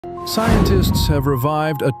Scientists have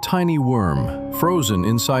revived a tiny worm frozen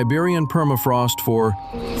in Siberian permafrost for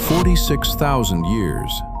 46,000 years.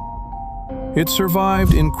 It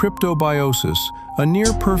survived in cryptobiosis, a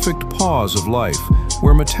near-perfect pause of life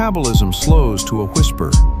where metabolism slows to a whisper.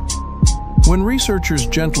 When researchers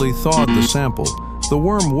gently thawed the sample, the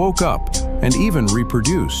worm woke up and even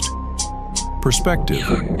reproduced. Perspective.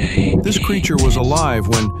 This creature was alive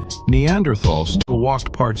when Neanderthals still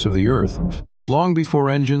walked parts of the Earth, long before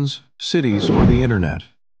engines, cities, or the internet.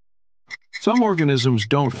 Some organisms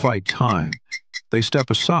don't fight time. They step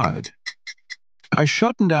aside. By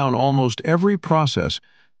shutting down almost every process,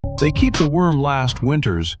 they keep the worm last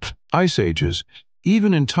winters, ice ages,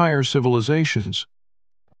 even entire civilizations.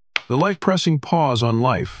 They like pressing pause on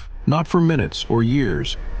life, not for minutes or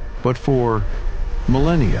years, but for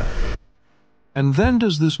millennia. And then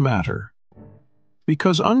does this matter?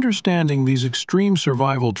 Because understanding these extreme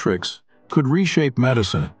survival tricks could reshape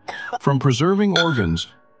medicine, from preserving organs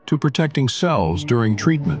to protecting cells during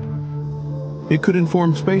treatment. It could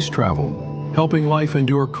inform space travel, helping life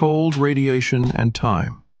endure cold, radiation, and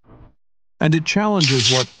time. And it challenges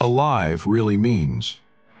what alive really means,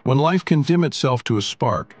 when life can dim itself to a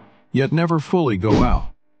spark, yet never fully go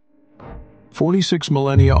out. 46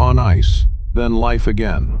 millennia on ice, then life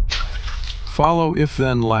again. Follow If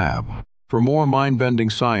Then Lab for more mind-bending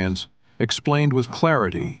science explained with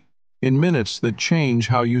clarity in minutes that change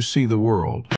how you see the world.